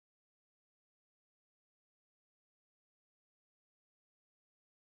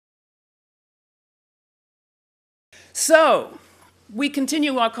So, we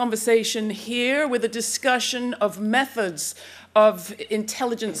continue our conversation here with a discussion of methods of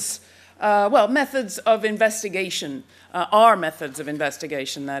intelligence, methods of investigation, our methods of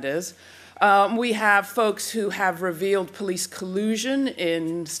investigation, that is. We have folks who have revealed police collusion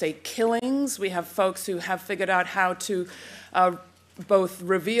in state killings. We have folks who have figured out how to both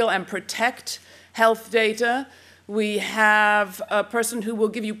reveal and protect health data. We have a person who will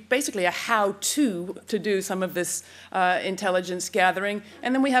give you basically a how-to to do some of this intelligence gathering.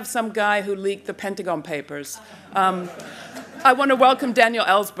 And then we have some guy who leaked the Pentagon Papers. I want to welcome Daniel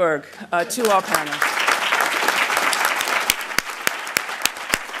Ellsberg to our panel.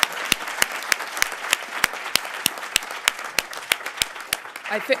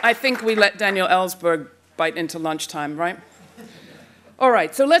 I think we let Daniel Ellsberg bite into lunchtime, right? All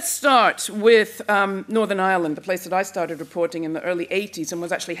right, so let's start with Northern Ireland, the place that I started reporting in the early 80s and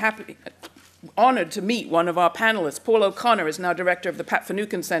was actually honored to meet one of our panelists. Paul O'Connor is now director of the Pat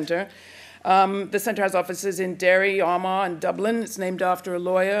Finucane Centre. The centre has offices in Derry, Armagh, and Dublin. It's named after a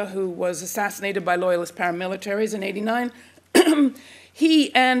lawyer who was assassinated by loyalist paramilitaries in '89.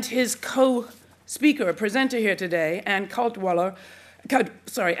 He and his co-speaker, presenter here today, Anne Cadwallader,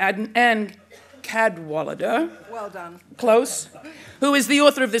 well done. Close. Who is the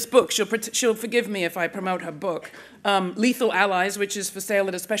author of this book? She'll forgive me if I promote her book. Lethal Allies, which is for sale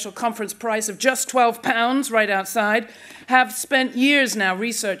at a special conference price of just £12 right outside, have spent years now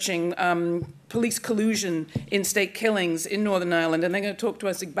researching police collusion in state killings in Northern Ireland, and they're going to talk to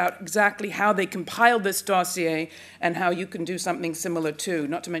us about exactly how they compiled this dossier and how you can do something similar too,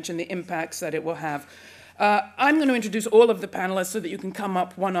 not to mention the impacts that it will have. I'm going to introduce all of the panelists so that you can come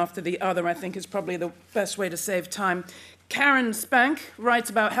up one after the other. I think is probably the best way to save time. Karen Spank writes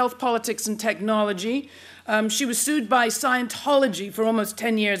about health, politics, and technology. She was sued by Scientology for almost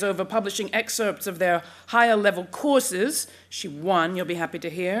 10 years over publishing excerpts of their higher-level courses. She won, you'll be happy to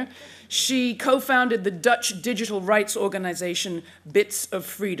hear. She co-founded the Dutch digital rights organization Bits of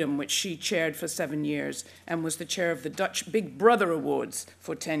Freedom, which she chaired for 7 years, and was the chair of the Dutch Big Brother Awards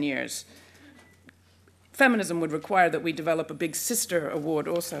for 10 years. Feminism would require that we develop a Big Sister Award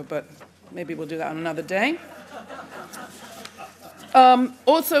also, but maybe we'll do that on another day.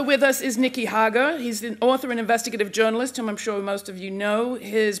 Also with us is Nicky Hager. He's an author and investigative journalist, whom I'm sure most of you know.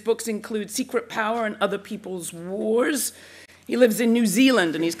 His books include Secret Power and Other People's Wars. He lives in New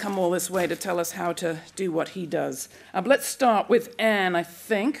Zealand, and he's come all this way to tell us how to do what he does. But let's start with Anne, I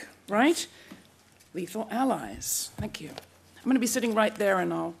think, right? Lethal Allies. Thank you. I'm going to be sitting right there,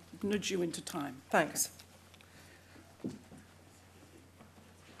 and I'll nudge you into time. Thanks.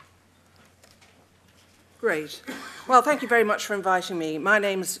 Great. Well, thank you very much for inviting me. My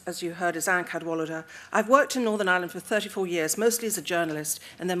name, as you heard, is Anne Cadwallader. I've worked in Northern Ireland for 34 years, mostly as a journalist,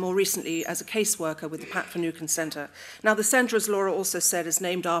 and then more recently as a caseworker with the Pat Finucane Centre. Now, the centre, as Laura also said, is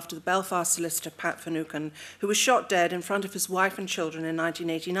named after the Belfast solicitor Pat Finucane, who was shot dead in front of his wife and children in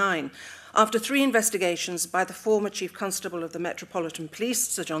 1989. After 3 investigations by the former Chief Constable of the Metropolitan Police,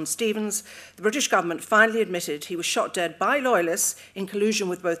 Sir John Stevens, the British government finally admitted he was shot dead by loyalists in collusion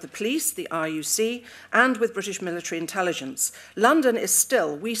with both the police, the RUC, and with British military intelligence. London is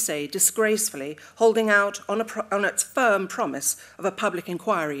still, we say, disgracefully holding out on its firm promise of a public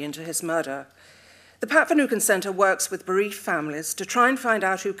inquiry into his murder. The Pat Finucane Centre works with bereaved families to try and find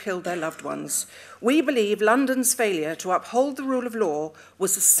out who killed their loved ones. We believe London's failure to uphold the rule of law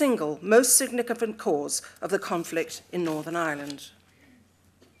was the single most significant cause of the conflict in Northern Ireland.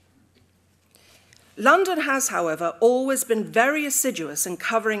 London has, however, always been very assiduous in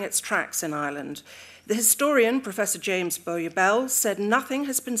covering its tracks in Ireland. The historian, Professor James Bowyer-Bell, said nothing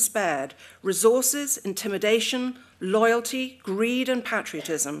has been spared: resources, intimidation, loyalty, greed, and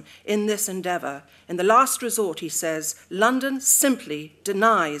patriotism in this endeavour. In the last resort, he says, London simply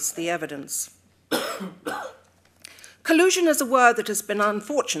denies the evidence. Collusion is a word that has been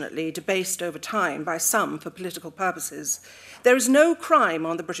unfortunately debased over time by some for political purposes. There is no crime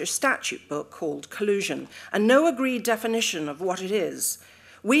on the British statute book called collusion, and no agreed definition of what it is.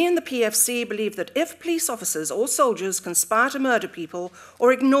 We in the PFC believe that if police officers or soldiers conspire to murder people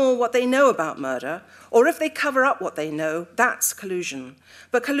or ignore what they know about murder, or if they cover up what they know, that's collusion.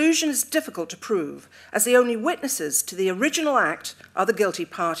 But collusion is difficult to prove, as the only witnesses to the original act are the guilty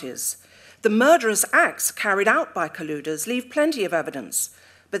parties. The murderous acts carried out by colluders leave plenty of evidence,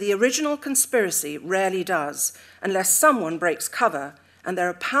 but the original conspiracy rarely does, unless someone breaks cover, and there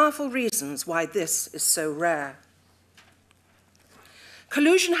are powerful reasons why this is so rare.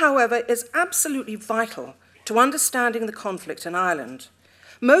 Collusion, however, is absolutely vital to understanding the conflict in Ireland.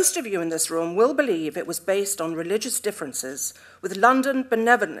 Most of you in this room will believe it was based on religious differences, with London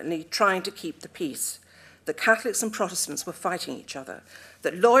benevolently trying to keep the peace. that Catholics and Protestants were fighting each other,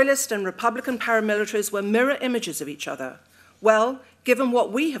 that Loyalist and Republican paramilitaries were mirror images of each other. Well, given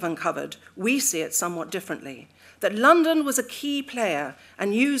what we have uncovered, we see it somewhat differently. That London was a key player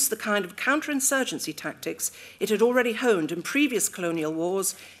and used the kind of counterinsurgency tactics it had already honed in previous colonial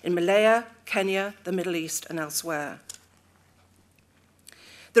wars in Malaya, Kenya, the Middle East, and elsewhere.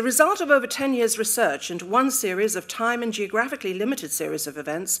 The result of over 10 years' research into one series of time and geographically limited series of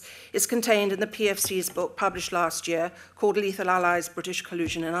events is contained in the PFC's book published last year called Lethal Allies, British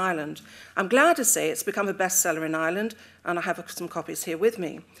Collusion in Ireland. I'm glad to say it's become a bestseller in Ireland, and I have some copies here with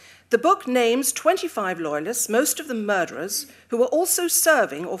me. The book names 25 loyalists, most of them murderers, who were also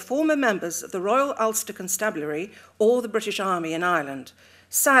serving or former members of the Royal Ulster Constabulary or the British Army in Ireland.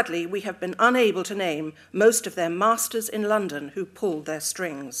 Sadly, we have been unable to name most of their masters in London who pulled their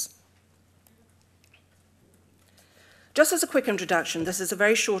strings. Just as a quick introduction, this is a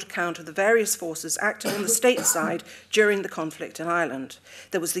very short account of the various forces acting on the state side during the conflict in Ireland.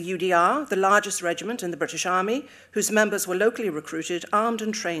 There was the UDR, the largest regiment in the British Army, whose members were locally recruited, armed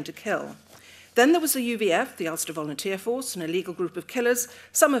and trained to kill. Then there was the UVF, the Ulster Volunteer Force, an illegal group of killers,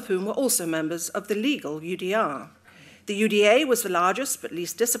 some of whom were also members of the legal UDR. The UDA was the largest but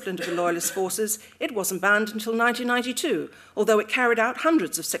least disciplined of the Loyalist forces. It wasn't banned until 1992, although it carried out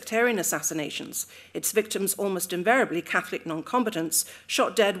hundreds of sectarian assassinations, its victims almost invariably Catholic non-combatants,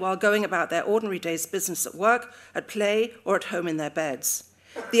 shot dead while going about their ordinary day's business at work, at play, or at home in their beds.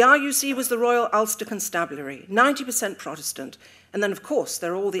 The RUC was the Royal Ulster Constabulary, 90% Protestant, and then, of course,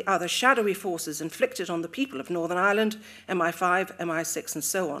 there are all the other shadowy forces inflicted on the people of Northern Ireland, MI5, MI6, and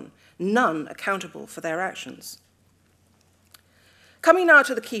so on, none accountable for their actions. Coming now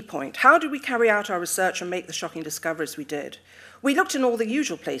to the key point, how did we carry out our research and make the shocking discoveries we did? We looked in all the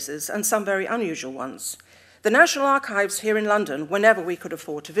usual places and some very unusual ones. The National Archives here in London, whenever we could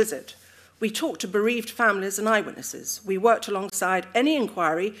afford to visit. We talked to bereaved families and eyewitnesses. We worked alongside any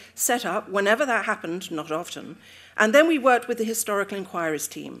inquiry set up whenever that happened, not often. And then we worked with the Historical Inquiries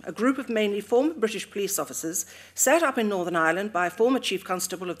team, a group of mainly former British police officers set up in Northern Ireland by a former Chief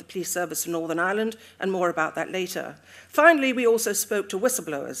Constable of the Police Service in Northern Ireland, and more about that later. Finally, we also spoke to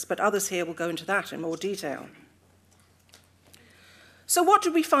whistleblowers, but others here will go into that in more detail. So what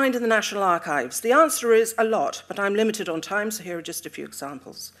did we find in the National Archives? The answer is a lot, but I'm limited on time, so here are just a few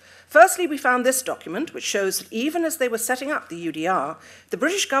examples. Firstly, we found this document, which shows that even as they were setting up the UDR, the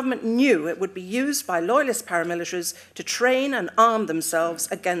British government knew it would be used by loyalist paramilitaries to train and arm themselves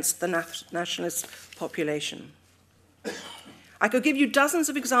against the nationalist population. I could give you dozens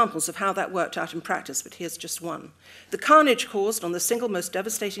of examples of how that worked out in practice, but here's just one. The carnage caused on the single most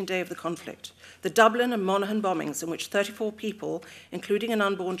devastating day of the conflict, the Dublin and Monaghan bombings in which 34 people, including an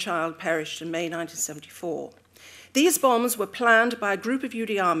unborn child, perished in May 1974. These bombs were planned by a group of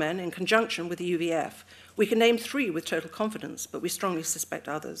UDR men in conjunction with the UVF. We can name 3 with total confidence, but we strongly suspect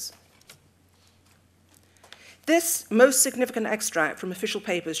others. This most significant extract from official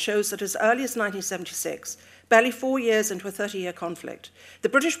papers shows that as early as 1976, barely 4 years into a 30-year conflict, the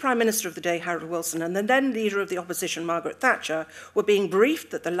British Prime Minister of the day, Harold Wilson, and the then leader of the opposition, Margaret Thatcher, were being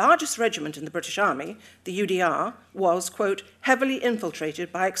briefed that the largest regiment in the British Army, the UDR, was, quote, heavily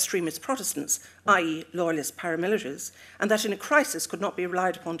infiltrated by extremist Protestants, i.e. loyalist paramilitaries, and that in a crisis could not be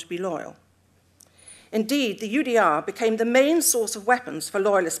relied upon to be loyal. Indeed, the UDR became the main source of weapons for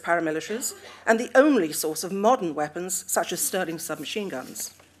loyalist paramilitaries and the only source of modern weapons such as Sterling submachine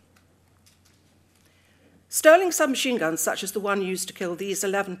guns. Sterling submachine guns, such as the one used to kill these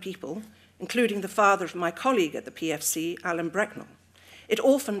 11 people, including the father of my colleague at the PFC, Alan Brecknell. It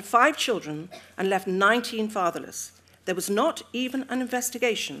orphaned 5 children and left 19 fatherless. There was not even an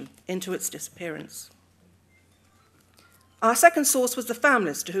investigation into its disappearance. Our second source was the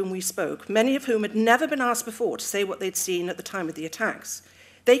families to whom we spoke, many of whom had never been asked before to say what they'd seen at the time of the attacks.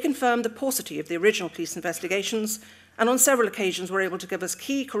 They confirmed the paucity of the original police investigations, and on several occasions were able to give us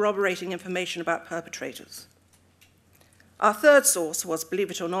key corroborating information about perpetrators. Our third source was,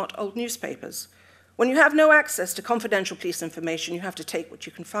 believe it or not, old newspapers. When you have no access to confidential police information, you have to take what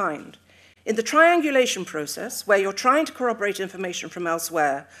you can find. In the triangulation process, where you're trying to corroborate information from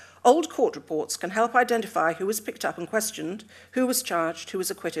elsewhere, old court reports can help identify who was picked up and questioned, who was charged, who was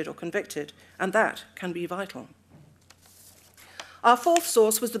acquitted or convicted, and that can be vital. Our fourth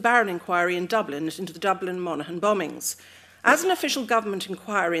source was the Barron inquiry in Dublin into the Dublin Monaghan bombings. As an official government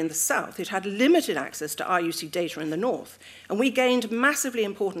inquiry in the south, it had limited access to RUC data in the north, and we gained massively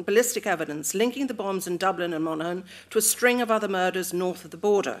important ballistic evidence linking the bombs in Dublin and Monaghan to a string of other murders north of the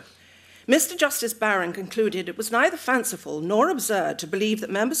border. Mr. Justice Barron concluded it was neither fanciful nor absurd to believe that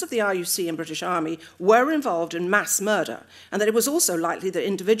members of the RUC and British Army were involved in mass murder, and that it was also likely that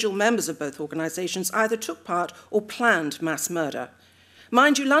individual members of both organisations either took part or planned mass murder.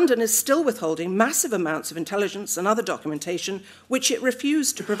 Mind you, London is still withholding massive amounts of intelligence and other documentation, which it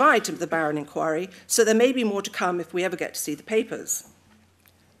refused to provide to the Barron inquiry, so there may be more to come if we ever get to see the papers.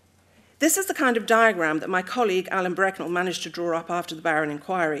 This is the kind of diagram that my colleague Alan Brecknell managed to draw up after the Barron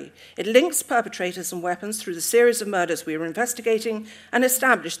inquiry. It links perpetrators and weapons through the series of murders we were investigating and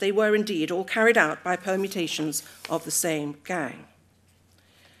established they were indeed all carried out by permutations of the same gang.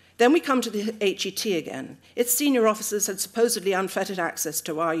 Then we come to the HET again. Its senior officers had supposedly unfettered access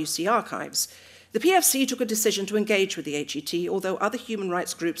to RUC archives. The PFC took a decision to engage with the HET, although other human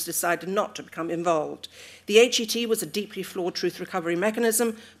rights groups decided not to become involved. The HET was a deeply flawed truth recovery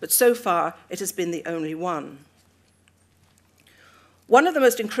mechanism, but so far it has been the only one. One of the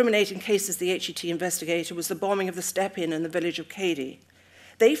most incriminating cases the HET investigated was the bombing of the Step Inn in the village of Cady.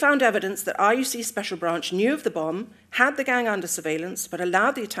 They found evidence that RUC Special Branch knew of the bomb, had the gang under surveillance, but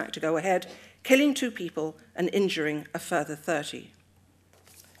allowed the attack to go ahead, killing 2 people and injuring a further 30.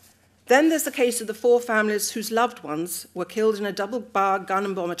 Then there's the case of the 4 families whose loved ones were killed in a double-bar gun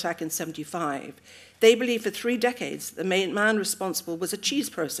and bomb attack in '75. They believed for 3 decades the man responsible was a cheese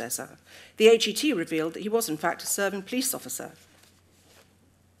processor. The HET revealed that he was in fact a serving police officer.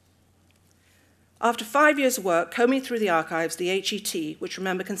 After 5 years of work combing through the archives, the HET, which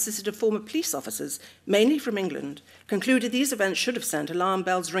remember consisted of former police officers, mainly from England, concluded these events should have sent alarm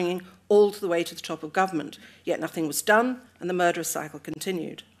bells ringing all the way to the top of government, yet nothing was done and the murderous cycle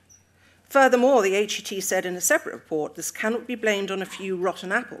continued. Furthermore, the HET said in a separate report, this cannot be blamed on a few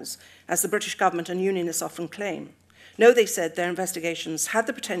rotten apples, as the British government and unionists often claim. No, they said, their investigations had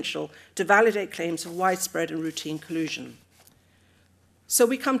the potential to validate claims of widespread and routine collusion. So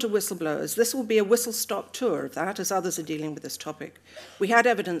we come to whistleblowers. This will be a whistle-stop tour of that, as others are dealing with this topic. We had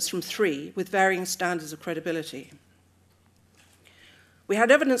evidence from 3 with varying standards of credibility. We had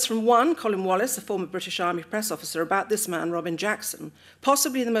evidence from 1, Colin Wallace, a former British Army press officer, about this man, Robin Jackson,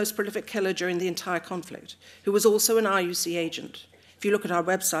 possibly the most prolific killer during the entire conflict, who was also an RUC agent. If you look at our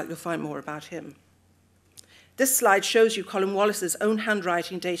website, you'll find more about him. This slide shows you Colin Wallace's own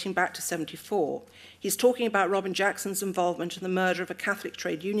handwriting dating back to '74. He's talking about Robin Jackson's involvement in the murder of a Catholic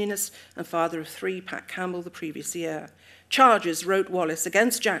trade unionist and father of 3, Pat Campbell, the previous year. Charges, wrote Wallace,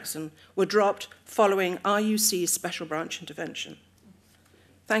 against Jackson were dropped following RUC's special branch intervention.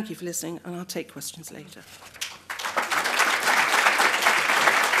 Thank you for listening, and I'll take questions later.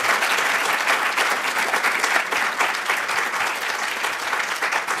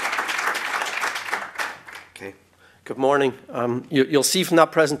 Okay. Good morning. You'll see from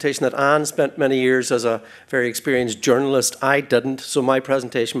that presentation that Anne spent many years as a very experienced journalist. I didn't, so my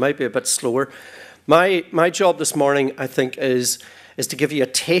presentation might be a bit slower. My job this morning, I think, is to give you a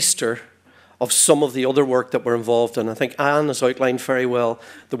taster of some of the other work that we're involved in. I think Anne has outlined very well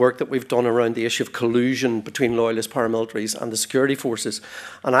the work that we've done around the issue of collusion between loyalist paramilitaries and the security forces.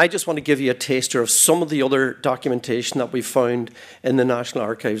 And I just want to give you a taster of some of the other documentation that we've found in the National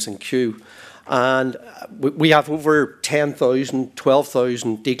Archives in Kew. And we have over 10,000,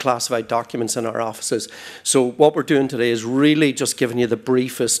 12,000 declassified documents in our offices. So what we're doing today is really just giving you the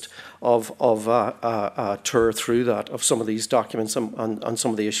briefest of a tour through that, of some of these documents and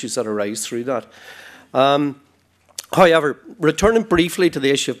some of the issues that arise through that. However, returning briefly to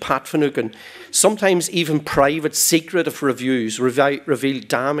the issue of Pat Finucane, sometimes even private, secretive reviews reveal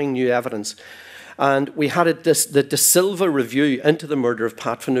damning new evidence. And we had the De Silva review into the murder of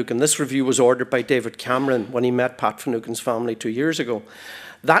Pat Finucane. This review was ordered by David Cameron when he met Pat Finucane's family 2 years ago.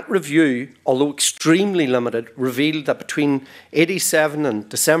 That review, although extremely limited, revealed that between '87 and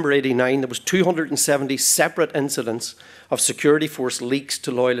December '89, there was 270 separate incidents of security force leaks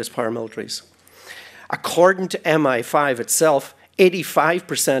to loyalist paramilitaries. According to MI5 itself,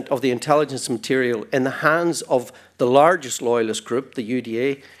 85% of the intelligence material in the hands of the largest loyalist group, the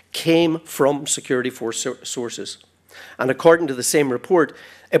UDA, came from security force sources. And according to the same report,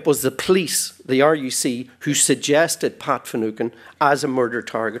 it was the police, the RUC, who suggested Pat Finucane as a murder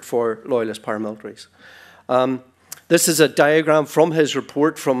target for loyalist paramilitaries. This is a diagram from his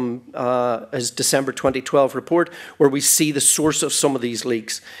report, from his December 2012 report, where we see the source of some of these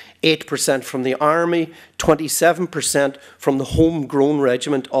leaks. 8% from the Army, 27% from the homegrown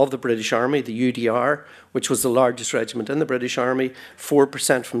regiment of the British Army, the UDR, which was the largest regiment in the British Army,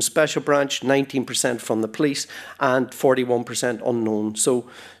 4% from Special Branch, 19% from the police, and 41% unknown. So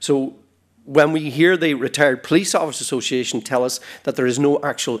when we hear the Retired Police Officers Association tell us that there is no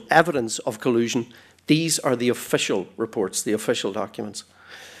actual evidence of collusion, these are the official reports, the official documents.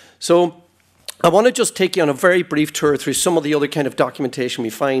 So I want to just take you on a very brief tour through some of the other kind of documentation we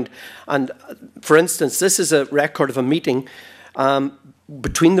find. And for instance, this is a record of a meeting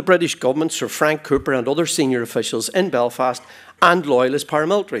between the British government, Sir Frank Cooper and other senior officials in Belfast, and loyalist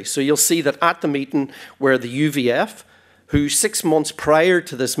paramilitary. So you'll see that at the meeting where the UVF, who 6 months prior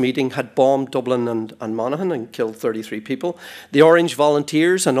to this meeting had bombed Dublin and Monaghan and killed 33 people, the Orange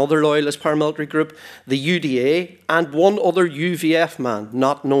Volunteers, another loyalist paramilitary group, the UDA, and one other UVF man,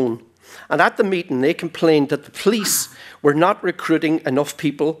 not known. And at the meeting, they complained that the police were not recruiting enough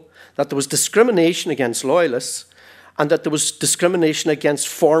people, that there was discrimination against loyalists, and that there was discrimination against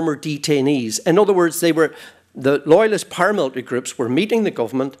former detainees. In other words, the loyalist paramilitary groups were meeting the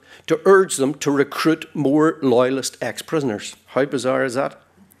government to urge them to recruit more loyalist ex-prisoners. How bizarre is that?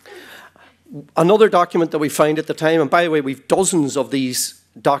 Another document that we find at the time, and by the way, we've dozens of these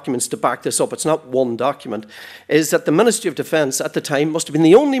documents to back this up, it's not one document, is that the Ministry of Defence at the time must have been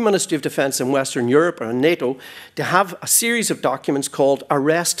the only Ministry of Defence in Western Europe or in NATO to have a series of documents called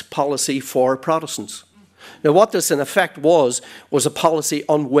Arrest Policy for Protestants. Now, what this in effect was a policy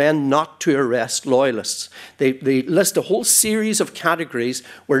on when not to arrest loyalists. They list a whole series of categories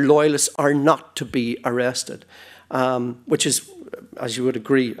where loyalists are not to be arrested, which is, as you would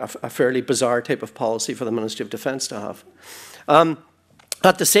agree, a fairly bizarre type of policy for the Ministry of Defence to have.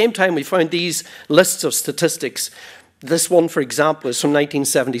 At the same time, we found these lists of statistics. This one, for example, is from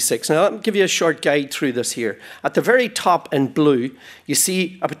 1976. Now, I'll give you a short guide through this here. At the very top in blue, you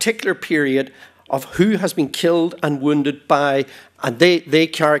see a particular period of who has been killed and wounded by, and they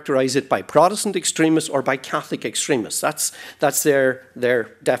characterise it by Protestant extremists or by Catholic extremists. That's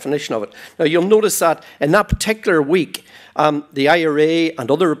their definition of it. Now, you'll notice that in that particular week, the IRA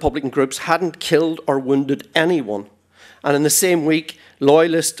and other Republican groups hadn't killed or wounded anyone. And in the same week,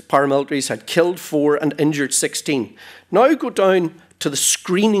 loyalist paramilitaries had killed 4 and injured 16. Now go down to the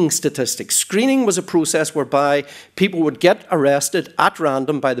screening statistics. Screening was a process whereby people would get arrested at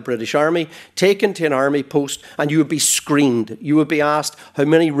random by the British Army, taken to an army post, and you would be screened. You would be asked, how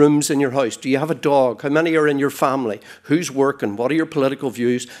many rooms in your house? Do you have a dog? How many are in your family? Who's working? What are your political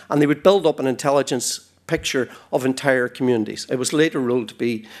views? And they would build up an intelligence picture of entire communities. It was later ruled to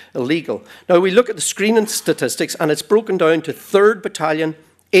be illegal. Now we look at the screening statistics, and it's broken down to 3rd Battalion,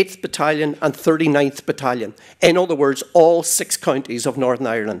 8th Battalion and 39th Battalion. In other words, all 6 counties of Northern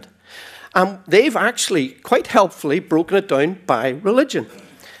Ireland. And they've actually quite helpfully broken it down by religion.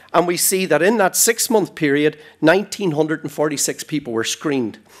 And we see that in that 6-month period, 1,946 people were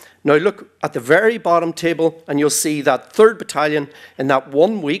screened. Now look at the very bottom table and you'll see that 3rd Battalion in that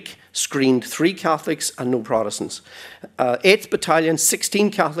 1 week screened 3 Catholics and no Protestants. 8th Battalion,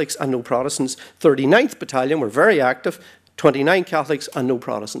 16 Catholics and no Protestants. 39th Battalion were very active, 29 Catholics and no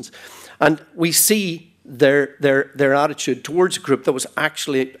Protestants. And we see their attitude towards a group that was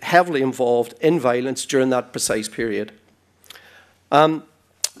actually heavily involved in violence during that precise period.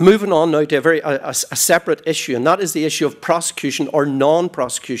 Moving on now to a separate issue, and that is the issue of prosecution or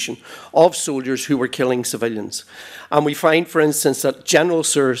non-prosecution of soldiers who were killing civilians. And we find, for instance, that General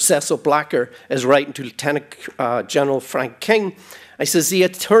Sir Cecil Blacker is writing to Lieutenant General Frank King. He says, the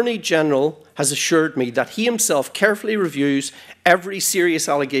Attorney General has assured me that he himself carefully reviews every serious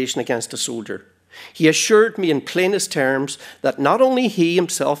allegation against a soldier. He assured me in plainest terms that not only he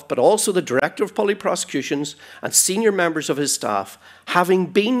himself, but also the Director of Public Prosecutions and senior members of his staff, having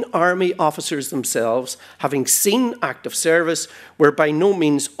been army officers themselves, having seen active service, were by no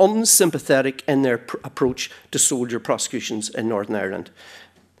means unsympathetic in their approach to soldier prosecutions in Northern Ireland.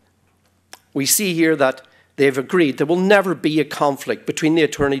 We see here that they've agreed there will never be a conflict between the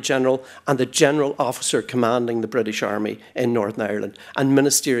Attorney General and the General Officer commanding the British Army in Northern Ireland, and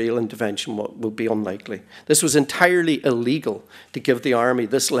ministerial intervention will be unlikely. This was entirely illegal to give the Army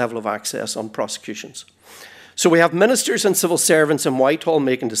this level of access on prosecutions. So we have ministers and civil servants in Whitehall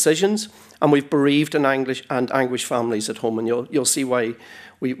making decisions, and we've bereaved and anguished families at home, and you'll see why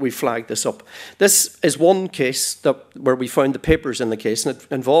we flagged this up. This is one case where we found the papers in the case, and it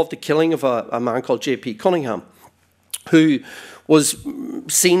involved the killing of a man called J.P. Cunningham, who was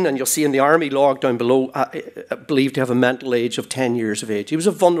seen, and you'll see in the army log down below, believed to have a mental age of 10 years of age. He was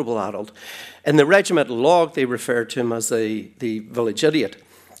a vulnerable adult. In the regimental log, they referred to him as the village idiot.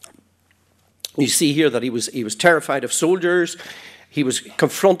 You see here that he was terrified of soldiers. He was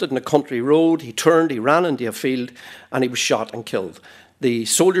confronted in a country road. He turned, he ran into a field, and he was shot and killed. The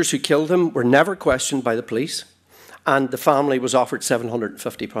soldiers who killed him were never questioned by the police, and the family was offered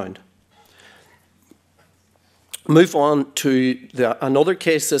 £750. Move on to another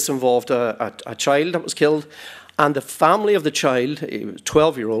case. This involved a child that was killed, and the family of the child, a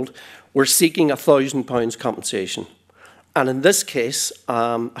 12-year-old, were seeking £1,000 compensation. And in this case,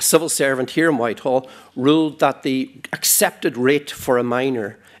 a civil servant here in Whitehall ruled that the accepted rate for a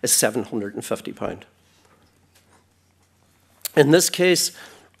minor is £750. In this case,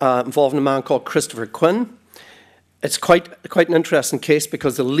 involving a man called Christopher Quinn, it's quite an interesting case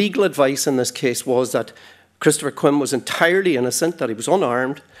because the legal advice in this case was that Christopher Quinn was entirely innocent, that he was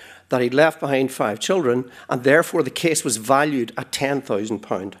unarmed, that he'd left behind 5 children, and therefore the case was valued at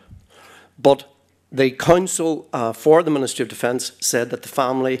 £10,000. But the counsel for the Ministry of Defence said that the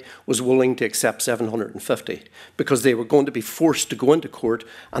family was willing to accept £750 because they were going to be forced to go into court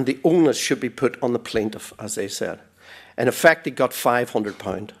and the onus should be put on the plaintiff, as they said. In effect, they got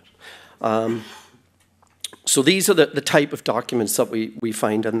 £500. So these are the type of documents that we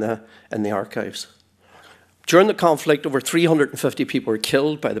find in the archives. During the conflict, over 350 people were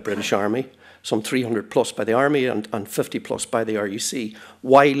killed by the British Army, some 300 plus by the Army and 50 plus by the RUC,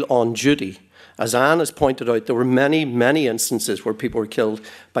 while on duty. As Anne has pointed out, there were many, many instances where people were killed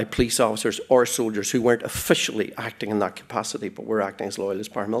by police officers or soldiers who weren't officially acting in that capacity, but were acting as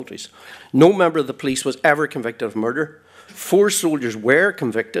loyalist paramilitaries. No member of the police was ever convicted of murder. 4 soldiers were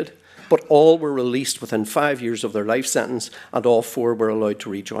convicted, but all were released within 5 years of their life sentence, and all 4 were allowed to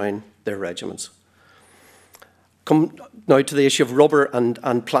rejoin their regiments. Come now to the issue of rubber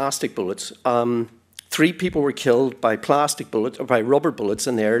and plastic bullets. 3 people were killed by plastic bullets or by rubber bullets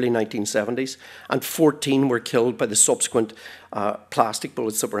in the early 1970s, and 14 were killed by the subsequent plastic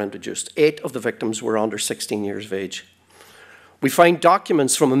bullets that were introduced. 8 of the victims were under 16 years of age. We find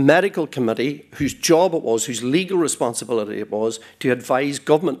documents from a medical committee whose job it was, whose legal responsibility it was, to advise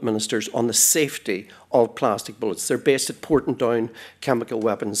government ministers on the safety of plastic bullets. They're based at Portendown Chemical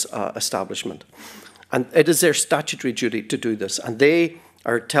Weapons Establishment. And it is their statutory duty to do this. And they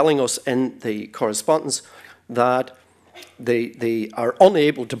are telling us in the correspondence that they are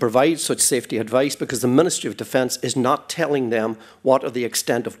unable to provide such safety advice because the Ministry of Defence is not telling them what are the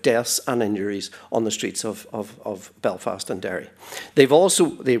extent of deaths and injuries on the streets of Belfast and Derry. We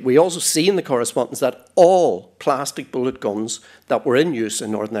also see in the correspondence that all plastic bullet guns that were in use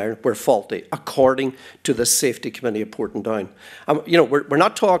in Northern Ireland were faulty, according to the Safety Committee of Portendown. We're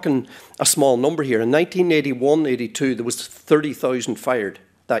not talking a small number here. In 1981-82, there was 30,000 fired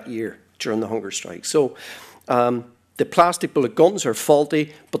that year during the hunger strike. So the plastic bullet guns are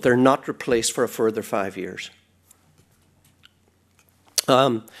faulty, but they're not replaced for a further 5 years.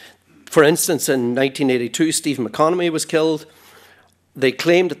 For instance, in 1982, Stephen McConaughey was killed. They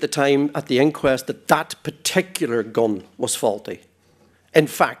claimed at the time at the inquest that that particular gun was faulty. In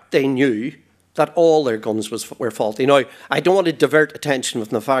fact, they knew that all their guns were faulty. Now, I don't want to divert attention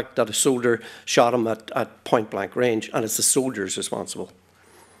from the fact that a soldier shot him at point-blank range, and it's the soldiers responsible.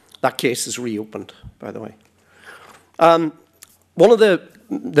 That case is reopened, by the way. One of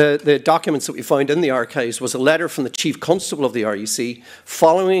the documents that we found in the archives was a letter from the Chief Constable of the RUC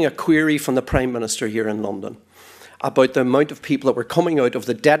following a query from the Prime Minister here in London about the amount of people that were coming out of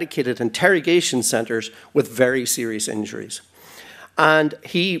the dedicated interrogation centres with very serious injuries. And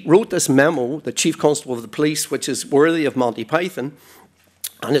he wrote this memo, the Chief Constable of the Police, which is worthy of Monty Python,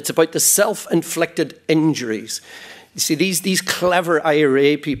 and it's about the self-inflicted injuries. You see, these clever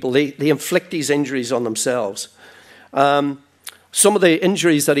IRA people, they inflict these injuries on themselves. Some of the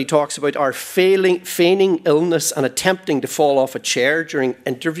injuries that he talks about are feigning illness and attempting to fall off a chair during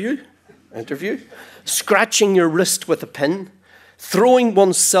interview, scratching your wrist with a pin, throwing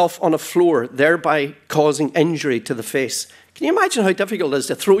oneself on a floor, thereby causing injury to the face. Can you imagine how difficult it is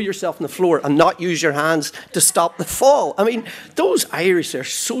to throw yourself on the floor and not use your hands to stop the fall? I mean, those Irish are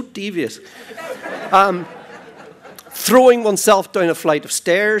so devious. Throwing oneself down a flight of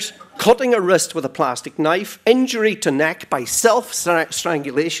stairs, cutting a wrist with a plastic knife, injury to neck by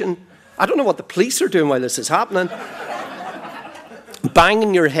self-strangulation. I don't know what the police are doing while this is happening.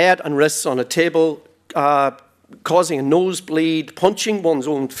 Banging your head and wrists on a table, causing a nosebleed, punching one's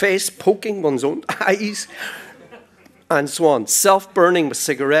own face, poking one's own eyes, and so on. Self-burning with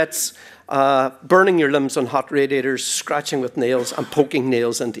cigarettes, burning your limbs on hot radiators, scratching with nails, and poking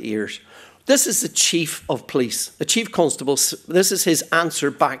nails into ears. This is the Chief of Police, the Chief Constable. This is his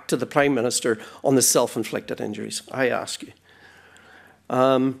answer back to the Prime Minister on the self-inflicted injuries, I ask you.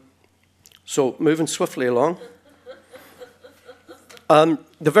 So, moving swiftly along. The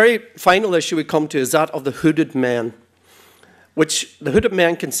very final issue we come to is that of the hooded men, which the hooded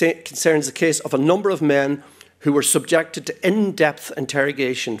men concerns the case of a number of men who were subjected to in-depth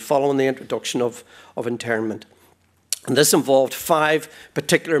interrogation following the introduction of internment. And this involved 5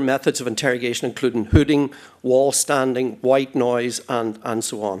 particular methods of interrogation, including hooding, wall standing, white noise, and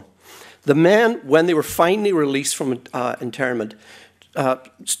so on. The men, when they were finally released from internment,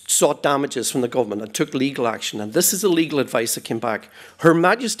 sought damages from the government and took legal action. And this is the legal advice that came back. Her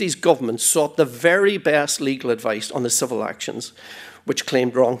Majesty's government sought the very best legal advice on the civil actions, which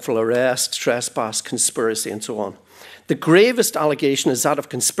claimed wrongful arrest, trespass, conspiracy, and so on. The gravest allegation is that of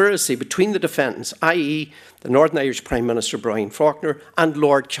conspiracy between the defendants, i.e. the Northern Irish Prime Minister Brian Faulkner and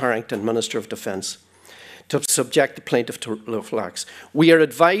Lord Carrington, Minister of Defence, to subject the plaintiff to lawful acts. We are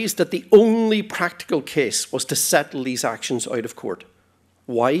advised that the only practical case was to settle these actions out of court.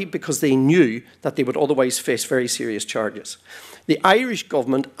 Why? Because they knew that they would otherwise face very serious charges. The Irish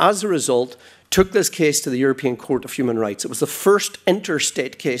government, as a result, took this case to the European Court of Human Rights. It was the first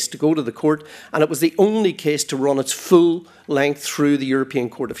interstate case to go to the court, and it was the only case to run its full length through the European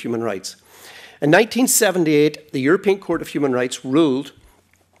Court of Human Rights. In 1978, the European Court of Human Rights ruled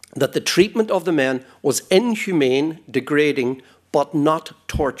that the treatment of the men was inhumane, degrading, but not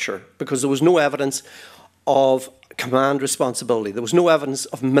torture, because there was no evidence of command responsibility. There was no evidence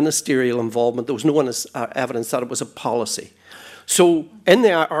of ministerial involvement. There was no evidence that it was a policy. So in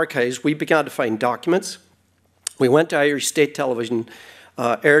the archives, we began to find documents. We went to Irish State Television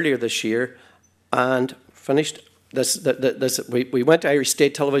earlier this year and finished we went to Irish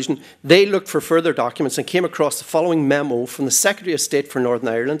State Television. They looked for further documents and came across the following memo from the Secretary of State for Northern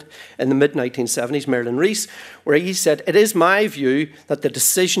Ireland in the mid-1970s, Merlin Rees, where he said, "It is my view that the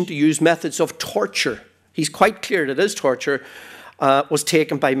decision to use methods of torture," he's quite clear that it is torture, was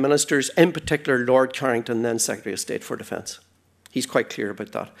taken by ministers, in particular Lord Carrington, then Secretary of State for Defence. He's quite clear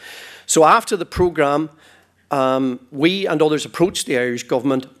about that. So after the programme, we and others approached the Irish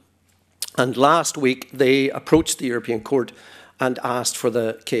government, and last week they approached the European Court and asked for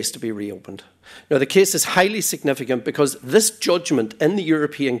the case to be reopened. Now, the case is highly significant because this judgment in the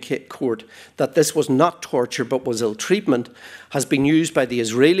European Court that this was not torture but was ill-treatment has been used by the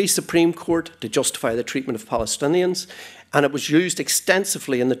Israeli Supreme Court to justify the treatment of Palestinians, and it was used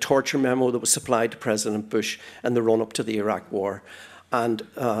extensively in the torture memo that was supplied to President Bush in the run-up to the Iraq War. And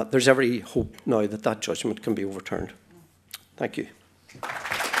there's every hope now that that judgment can be overturned. Thank you.